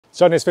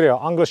So in this video,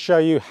 I'm going to show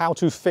you how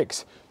to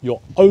fix your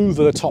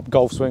over-the-top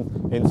golf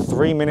swing in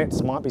 3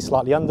 minutes. Might be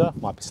slightly under,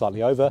 might be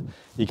slightly over.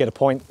 You get a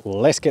point.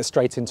 Let's get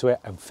straight into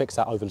it and fix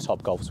that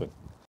over-the-top golf swing.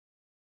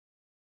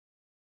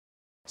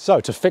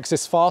 So to fix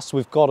this fast,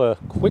 we've got to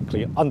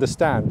quickly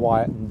understand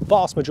why the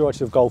vast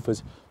majority of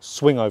golfers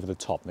swing over the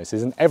top. This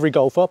isn't every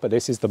golfer, but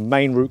this is the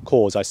main root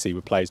cause I see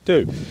with players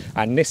do.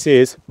 And this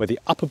is where the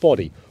upper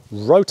body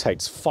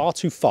rotates far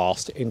too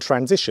fast in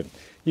transition.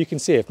 You can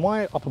see if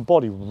my upper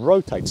body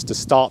rotates to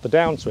start the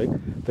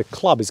downswing, the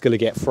club is going to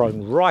get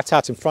thrown right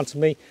out in front of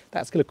me.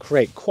 That's going to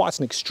create quite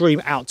an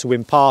extreme out to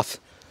in path.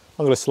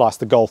 I'm going to slice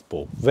the golf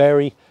ball.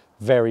 Very,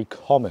 very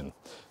common.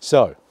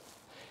 So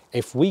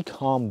if we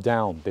calm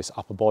down this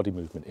upper body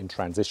movement in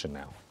transition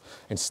now,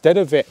 instead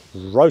of it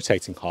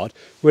rotating hard,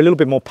 we're a little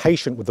bit more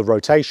patient with the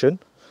rotation.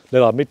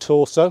 Let our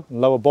mid-torso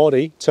and lower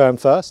body turn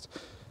first.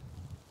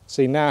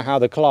 See now how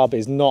the club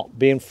is not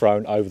being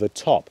thrown over the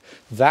top.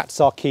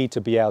 That's our key to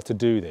be able to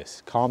do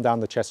this. Calm down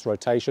the chest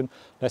rotation.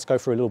 Let's go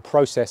through a little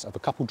process of a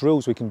couple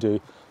drills we can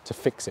do to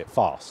fix it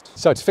fast.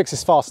 So to fix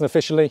this fast and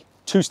efficiently,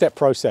 two-step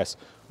process.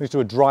 We need to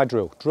do a dry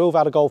drill. Drill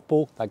without a golf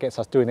ball. That gets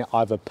us doing it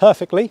either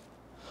perfectly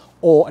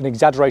or an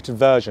exaggerated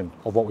version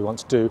of what we want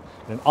to do.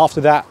 And then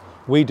after that,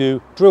 we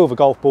do drill with a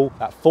golf ball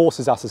that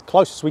forces us as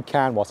close as we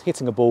can whilst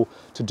hitting a ball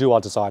to do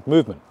our desired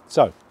movement.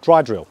 So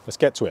dry drill, let's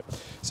get to it.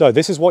 So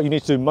this is what you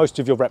need to do most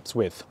of your reps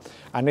with.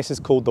 And this is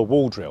called the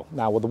wall drill.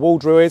 Now what the wall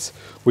drill is,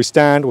 we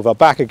stand with our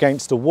back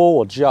against the wall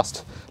or just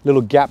a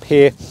little gap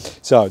here.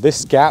 So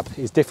this gap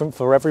is different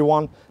for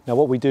everyone. Now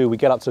what we do, we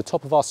get up to the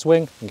top of our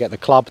swing and get the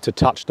club to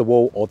touch the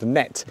wall or the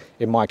net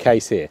in my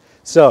case here.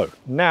 So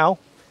now,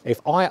 if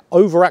I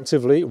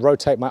overactively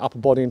rotate my upper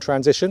body in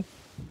transition,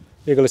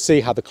 you're going to see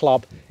how the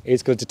club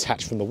is going to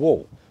detach from the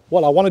wall.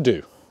 What I want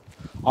to do,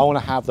 I want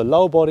to have the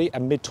lower body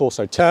and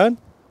mid-torso turn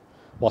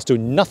whilst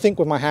doing nothing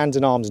with my hands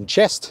and arms and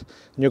chest.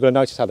 And you're going to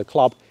notice how the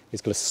club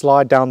is going to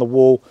slide down the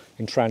wall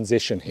in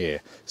transition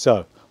here.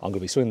 So I'm going to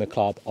be swinging the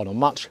club on a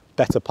much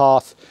better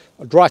path,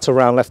 right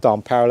around left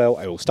arm parallel.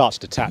 It will start to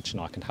detach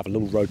and I can have a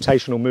little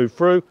rotational move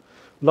through.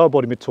 Lower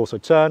body mid-torso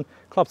turn,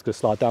 club's going to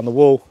slide down the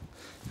wall,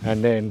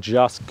 and then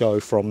just go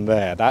from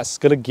there. That's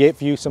going to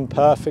give you some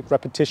perfect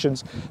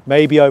repetitions,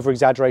 maybe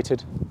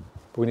over-exaggerated,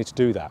 but we need to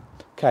do that.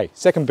 Okay,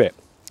 second bit,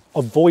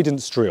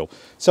 avoidance drill.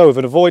 So with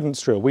an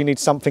avoidance drill, we need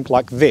something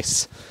like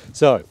this.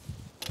 So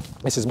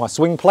this is my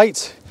swing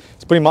plate.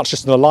 It's pretty much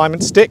just an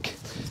alignment stick.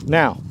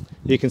 Now,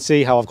 you can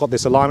see how I've got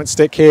this alignment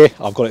stick here.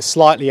 I've got it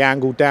slightly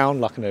angled down,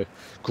 like an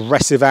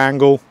aggressive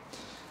angle.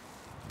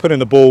 Putting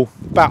the ball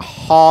about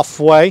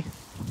halfway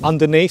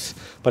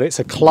underneath, but it's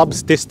a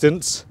club's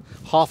distance,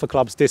 half a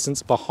club's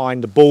distance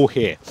behind the ball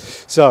here.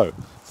 So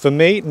for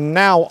me,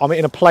 now I'm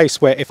in a place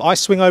where if I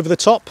swing over the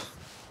top,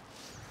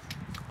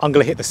 I'm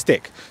going to hit the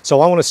stick. So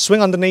I want to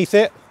swing underneath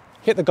it,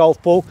 hit the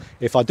golf ball.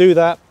 If I do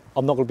that,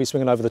 I'm not going to be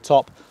swinging over the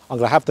top. I'm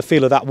going to have the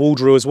feel of that wall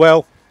drill as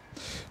well.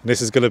 And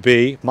this is going to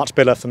be much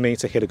better for me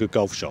to hit a good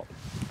golf shot.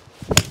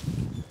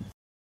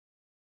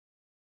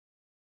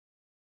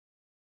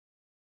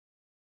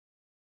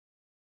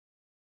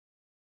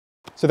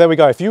 So there we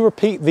go. If you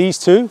repeat these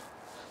two,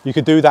 you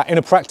could do that in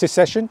a practice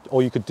session,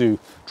 or you could do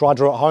dry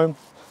drill at home.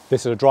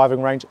 This is a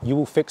driving range. You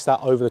will fix that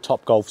over the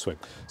top golf swing.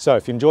 So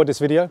if you enjoyed this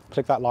video,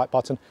 click that like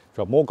button. If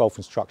you want more golf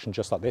instruction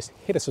just like this,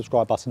 hit the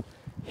subscribe button,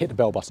 hit the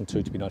bell button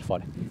too to be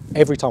notified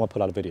every time I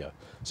put out a video.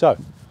 So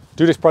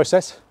do this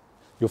process,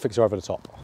 you'll fix it over the top.